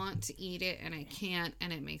 I want to eat it, and I can't,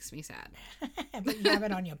 and it makes me sad. But you have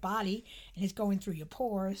it on your body, and it's going through your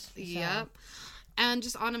pores. So. Yep. And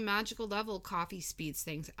just on a magical level, coffee speeds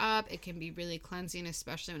things up. It can be really cleansing,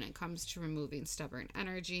 especially when it comes to removing stubborn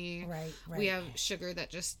energy. Right. We have sugar that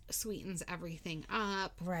just sweetens everything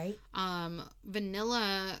up. Right.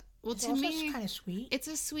 Vanilla... Well, it's to also me, kind of sweet. It's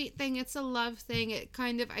a sweet thing. It's a love thing. It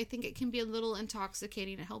kind of, I think it can be a little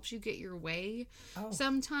intoxicating. It helps you get your way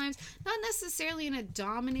sometimes. Not necessarily in a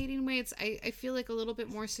dominating way. I feel like a little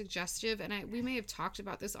bit more suggestive. And we may have talked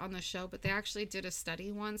about this on the show, but they actually did a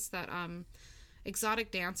study once that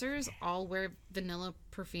exotic dancers all wear vanilla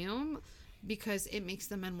perfume because it makes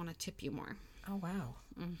the men want to tip you more. Oh, wow.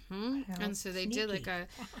 Mm-hmm. And so they did like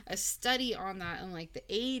a study on that in like the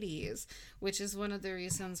 80s, which is one of the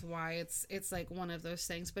reasons why it's like one of those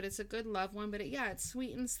things, but it's a good love one, but it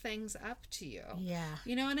sweetens things up to you. Yeah.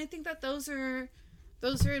 You know, and I think that those are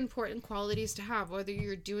important qualities to have, whether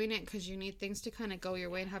you're doing it because you need things to kind of go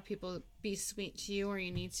your way and have people be sweet to you, or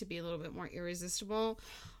you need to be a little bit more irresistible,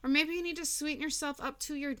 or maybe you need to sweeten yourself up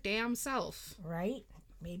to your damn self. Right.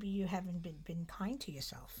 Maybe you haven't been kind to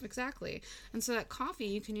yourself. Exactly. And so that coffee,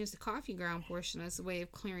 you can use the coffee ground portion as a way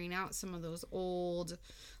of clearing out some of those old,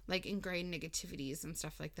 like, ingrained negativities and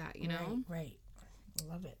stuff like that, you know? Right.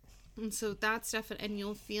 I love it. And so that's definitely, and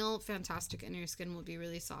you'll feel fantastic, and your skin will be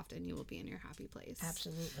really soft, and you will be in your happy place.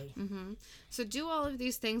 Absolutely. Mm-hmm. So do all of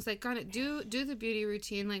these things, like, kind of do the beauty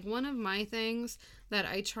routine. Like, one of my things that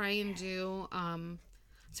I try and do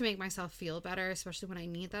to make myself feel better, especially when I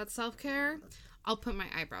need that self-care, I'll put my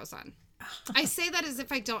eyebrows on. I say that as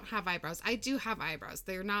if I don't have eyebrows. I do have eyebrows.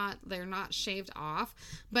 They're not shaved off,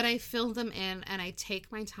 but I fill them in, and I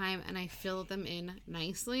take my time and I fill them in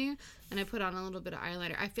nicely, and I put on a little bit of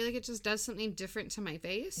eyeliner. I feel like it just does something different to my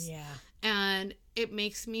face. Yeah. And it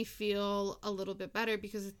makes me feel a little bit better,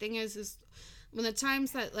 because the thing is when the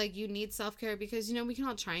times that like you need self-care, because you know we can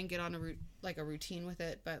all try and get on a routine with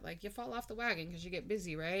it, but like you fall off the wagon because you get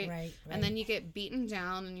busy, right? And then you get beaten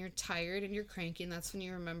down and you're tired and you're cranky, and that's when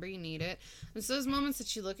you remember you need it. And so those moments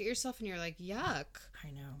that you look at yourself and you're like, yuck.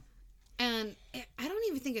 I know. And I don't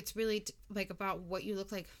even think it's really like about what you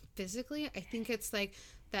look like physically. I think it's like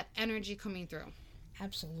that energy coming through.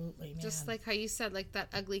 Absolutely, man. Just like how you said, like that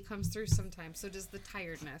ugly comes through sometimes. So does the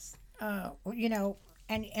tiredness. You know,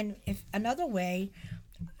 and if another way,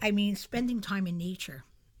 I mean, spending time in nature.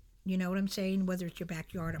 You know what I'm saying? Whether it's your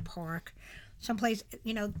backyard, a park, someplace.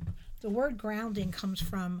 You know, the word grounding comes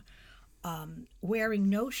from wearing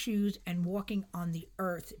no shoes and walking on the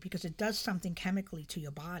earth, because it does something chemically to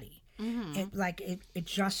your body. It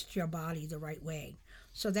adjusts your body the right way.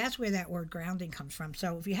 So that's where that word grounding comes from.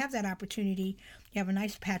 So if you have that opportunity, you have a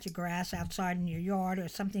nice patch of grass outside in your yard or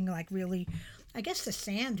something like really, I guess the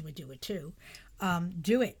sand would do it too.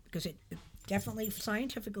 Do it, because it definitely,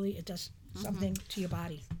 scientifically, it does something to your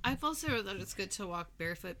body. I've also heard that it's good to walk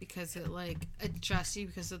barefoot because it like adjusts you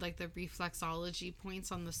because of like the reflexology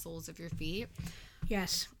points on the soles of your feet.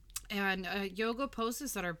 Yes. And yoga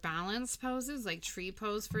poses that are balance poses, like tree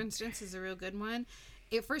pose, for instance, is a real good one.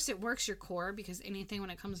 At first, it works your core, because anything when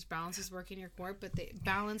it comes to balance is working your core. But the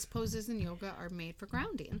balance poses in yoga are made for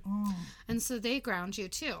grounding. And so they ground you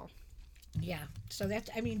too. Yeah. So that's,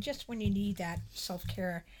 I mean, just when you need that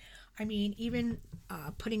self-care, I mean, even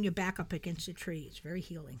putting your back up against a tree is very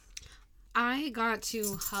healing. I got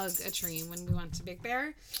to hug a tree when we went to Big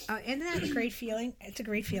Bear. Isn't that a great feeling? It's a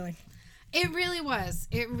great feeling. It really was.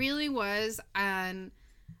 It really was. And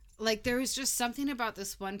like there was just something about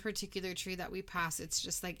this one particular tree that we passed. It's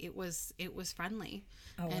just like it was friendly.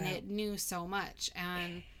 And wow. It knew so much.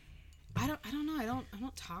 And I don't know. I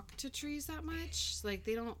don't talk to trees that much. Like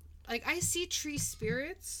they don't, like I see tree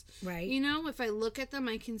spirits. Right. You know, if I look at them,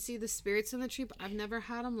 I can see the spirits in the tree, but I've never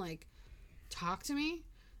had them like talk to me.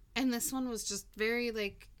 And this one was just very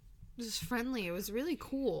like just friendly. It was really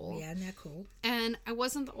cool. Yeah, isn't that cool? And I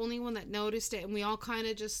wasn't the only one that noticed it. And we all kind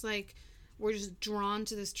of just like were just drawn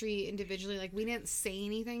to this tree individually. Like we didn't say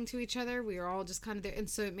anything to each other. We were all just kind of there. And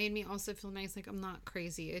so it made me also feel nice. Like I'm not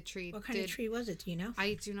crazy. A tree. What kind of tree was it? Do you know?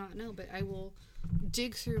 I do not know, but I will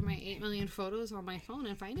dig through my 8 million photos on my phone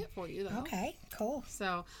and find it for you though. Okay, cool.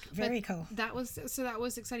 So very cool. That was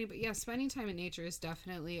exciting. But yeah, spending time in nature is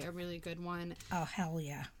definitely a really good one. Oh, hell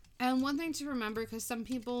yeah. And one thing to remember, because some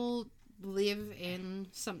people live in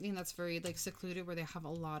something that's very like secluded where they have a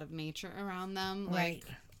lot of nature around them. Right.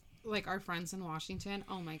 Like our friends in Washington.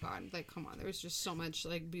 Oh my God. Like, come on. There was just so much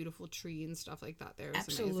like beautiful tree and stuff like that there. It was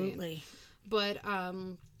absolutely amazing. But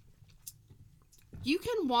you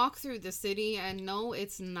can walk through the city and no,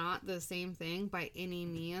 it's not the same thing by any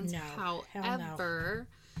means. No. However,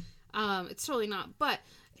 it's totally not. But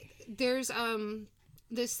there's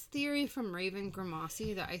this theory from Raven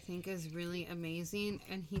Grimassi that I think is really amazing,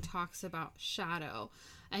 and he talks about shadow.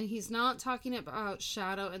 And he's not talking about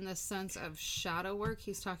shadow in the sense of shadow work.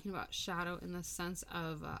 He's talking about shadow in the sense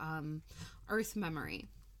of earth memory.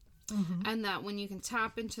 Mm-hmm. And that when you can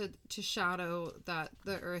tap into shadow, that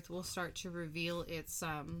the earth will start to reveal its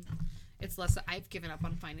less. I've given up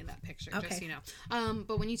on finding that picture, okay. Just so you know.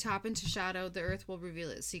 But when you tap into shadow, the earth will reveal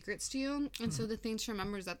its secrets to you. And so the thing to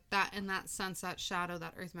remember is that in that sense, that shadow,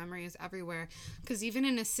 that earth memory is everywhere. Because even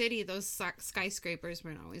in a city, those skyscrapers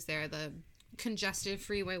weren't always there. The congested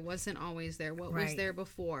freeway wasn't always there. What was there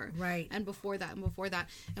before? Right. And before that and before that.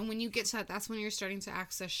 And when you get to that, that's when you're starting to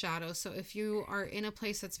access shadow. So if you are in a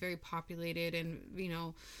place that's very populated and, you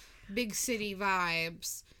know, big city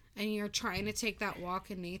vibes, and you're trying to take that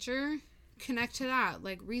walk in nature, connect to that.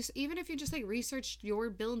 Like, even if you just like researched your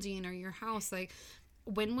building or your house, like,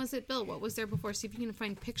 when was it built? What was there before? See if you can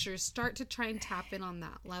find pictures. Start to try and tap in on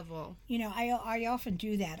that level. You know, I often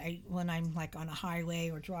do that. When I'm like on a highway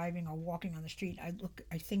or driving or walking on the street,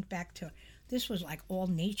 I think back to, this was like all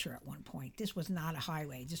nature at one point. This was not a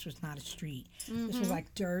highway. This was not a street. Mm-hmm. This was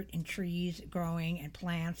like dirt and trees growing and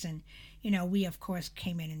plants. And, you know, we of course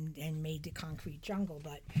came in and made the concrete jungle.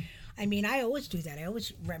 But I mean, I always do that. I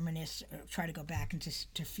always reminisce, try to go back and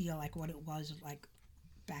to feel like what it was like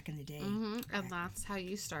back in the day. Mm-hmm. And that's how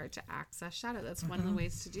you start to access shadow. That's one of the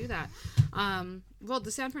ways to do that. Well,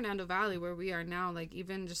 the San Fernando Valley where we are now, like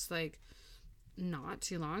even just like not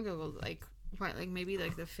too long ago, like what, like maybe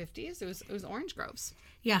like the 50s. It was orange groves.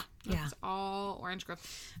 Yeah, yeah. It's all orange grove.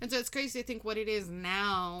 And so it's crazy to think what it is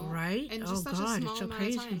now. Right? And Oh, just such God, a small it's so amount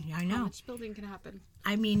crazy. of time. Yeah, I know. How much building can happen.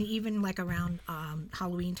 I mean, even like around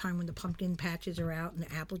Halloween time when the pumpkin patches are out and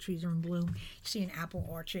the apple trees are in bloom, you see an apple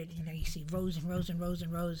orchard, you know, you see rows and rows and rows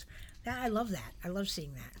and rows. I love that. I love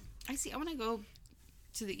seeing that. I want to go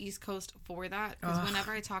to the East Coast for that. Because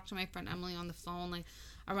whenever I talk to my friend Emily on the phone, like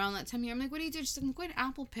around that time of year, I'm like, what do you do? She's like, I'm going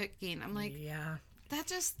apple picking. I'm like, Yeah. that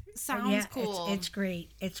just sounds cool. It's great.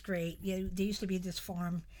 It's great. Yeah, there used to be this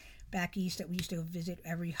farm back east that we used to go visit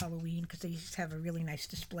every Halloween because they used to have a really nice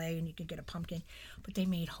display and you could get a pumpkin. But they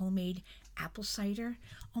made homemade apple cider.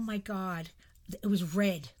 Oh my God. It was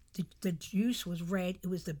red. The juice was red. It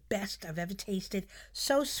was the best I've ever tasted.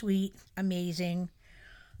 So sweet. Amazing.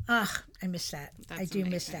 Ugh, I miss that. That's I do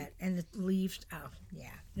miss amazing. that. And the leaves, oh, yeah.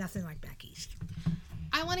 Nothing like back east.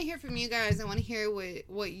 I want to hear from you guys. I want to hear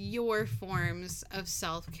what your forms of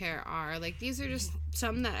self-care are. Like, these are just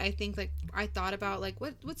some that I think, like, I thought about, like,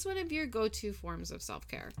 what's one of your go-to forms of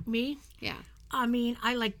self-care? Me? Yeah. I mean,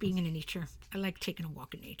 I like being in nature. I like taking a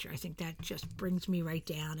walk in nature. I think that just brings me right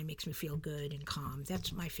down and makes me feel good and calm.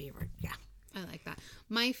 That's my favorite. Yeah. I like that.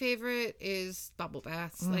 My favorite is bubble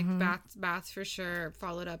baths. Like, baths for sure,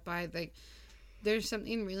 followed up by, like, there's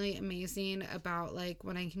something really amazing about, like,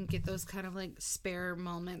 when I can get those kind of, like, spare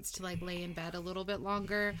moments to, like, lay in bed a little bit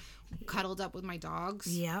longer, cuddled up with my dogs.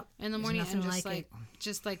 Yep. In the There's morning, and nothing just, like like,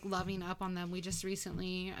 just, like, loving up on them. We just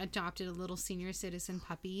recently adopted a little senior citizen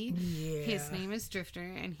puppy. Yeah. His name is Drifter,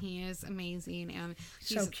 and he is amazing. And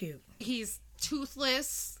he's So cute. He's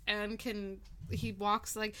toothless and he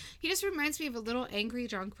walks like, he just reminds me of a little angry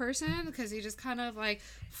drunk person because he just kind of like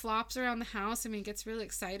flops around the house, and when he gets really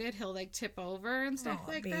excited he'll like tip over and stuff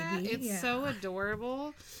Aw, like baby, that. It's yeah. so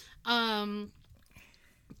adorable.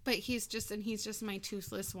 But he's just my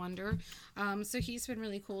toothless wonder. So he's been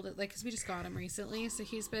really cool to, like, because we just got him recently, so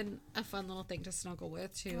he's been a fun little thing to snuggle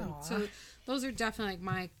with too. Aw. So those are definitely like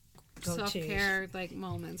my Go-tos. self-care like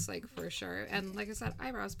moments, like, for sure. And like I said,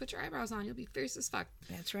 eyebrows. Put your eyebrows on, you'll be fierce as fuck.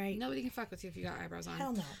 That's right. Nobody can fuck with you if you got eyebrows on.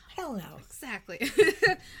 Hell no. Hell no. Exactly.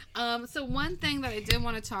 So one thing that I did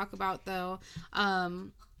want to talk about, though,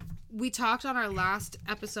 we talked on our last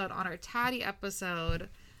episode, on our Tatty episode,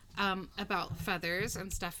 about feathers,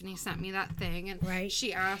 and Stephanie sent me that thing, and Right.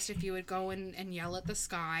 she asked if you would go and yell at the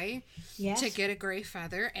sky Yes. to get a gray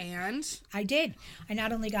feather, and I did. I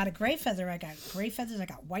not only got a gray feather, I got gray feathers, I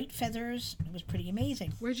got white feathers. It was pretty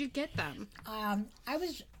amazing. where'd you get them? I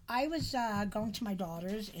was going to my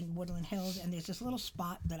daughter's in Woodland Hills, and there's this little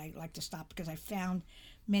spot that I like to stop because I found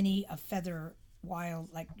many a feather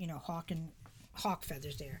wild, like, you know, hawk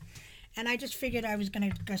feathers there. And I just figured I was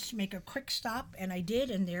going to just make a quick stop, and I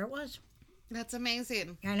did, and there it was. That's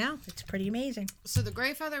amazing. I know. It's pretty amazing. So the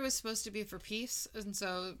gray feather was supposed to be for peace, and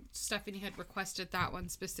so Stephanie had requested that one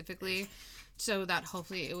specifically so that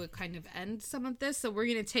hopefully it would kind of end some of this. So we're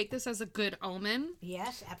going to take this as a good omen.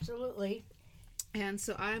 Yes, absolutely. And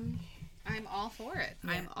so I'm all for it.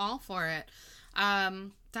 Yeah. I'm all for it.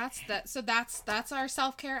 That's that. So that's our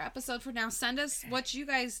self-care episode for now. Send us what you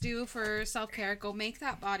guys do for self-care. Go make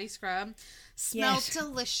that body scrub. Smell Yes.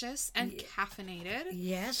 delicious and caffeinated.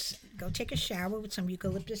 Yes, go take a shower with some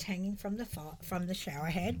eucalyptus hanging from the shower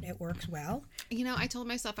head. It works well. You know, I told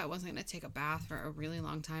myself I wasn't going to take a bath for a really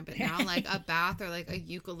long time, but now, like, a bath or, like, a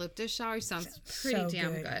eucalyptus shower sounds pretty So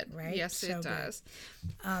damn good, good. right? Yes, So it good. does.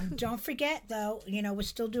 Don't forget, though, you know, we're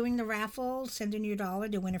still doing the raffle. Send in your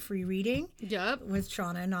 $1 to win a free reading Yep. with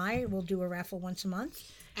Shauna and I. We'll do a raffle once a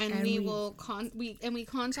month. And we will we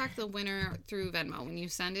contact the winner through Venmo. When you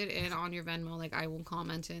send it in on your Venmo, like, I will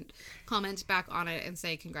comment back on it and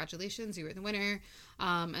say congratulations, you were the winner.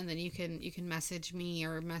 And then you can message me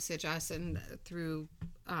or message us and through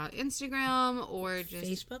Instagram or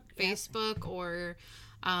just Facebook, or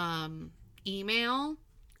email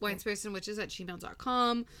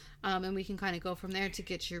winespiritsanwitches@gmail.com. And we can kind of go from there to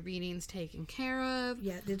get your readings taken care of.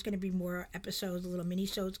 Yeah, there's going to be more episodes, little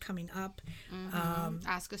mini-sodes coming up.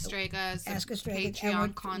 Ask Astragas, Ask us straight.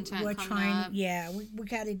 Patreon content We're coming trying. up. Yeah,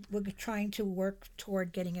 we're trying to work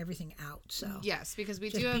toward getting everything out. So Yes, because we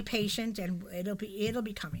just do be have, patient, and it'll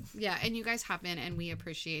be coming. yeah, and you guys have been, and we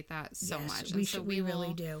appreciate that so Yes, much. We And so should. We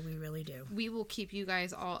really do. We really do. We will keep you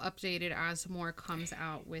guys all updated as more comes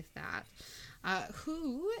out with that.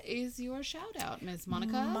 Who is your shout out, Ms.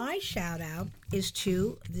 Monica? My shout out is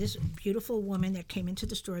to this beautiful woman that came into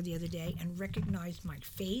the store the other day and recognized my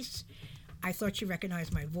face. I thought she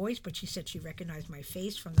recognized my voice, but she said she recognized my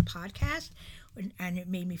face from the podcast, and it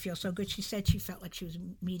made me feel so good. She said she felt like she was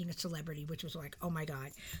meeting a celebrity, which was like, oh my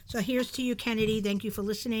God. So here's to you, Kennedy. Thank you for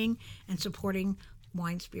listening and supporting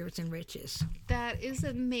Wine, Spirits, and Riches. That is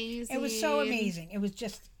amazing. It was so amazing.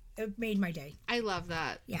 It made my day. I love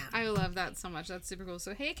that. Yeah. I love that so much. That's super cool.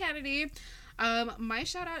 So hey, Kennedy. My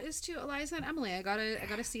shout out is to Eliza and Emily. I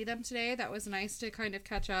gotta see them today. That was nice to kind of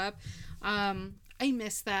catch up. I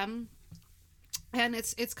miss them. And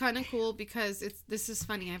it's kind of cool because this is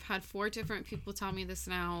funny. I've had 4 different people tell me this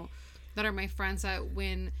now that are my friends, that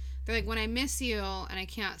when they're like, when I miss you and I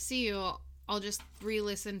can't see you, I'll just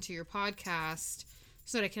re-listen to your podcast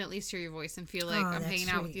so that I can at least hear your voice and feel like I'm hanging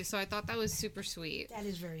out with you. So I thought that was super sweet. That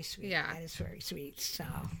is very sweet. Yeah. That is very sweet. So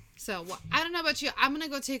well, I don't know about you. I'm gonna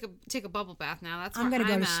go take a bubble bath now. That's where I'm gonna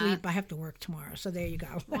go to at. sleep. I have to work tomorrow. So there you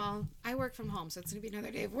go. Well, I work from home, so it's gonna be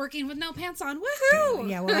another day of working with no pants on. Woohoo!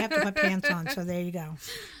 Yeah, well, I have to put pants on. So there you go.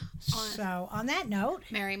 So on that note,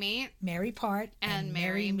 Merry meet merry part and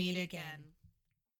merry meet again.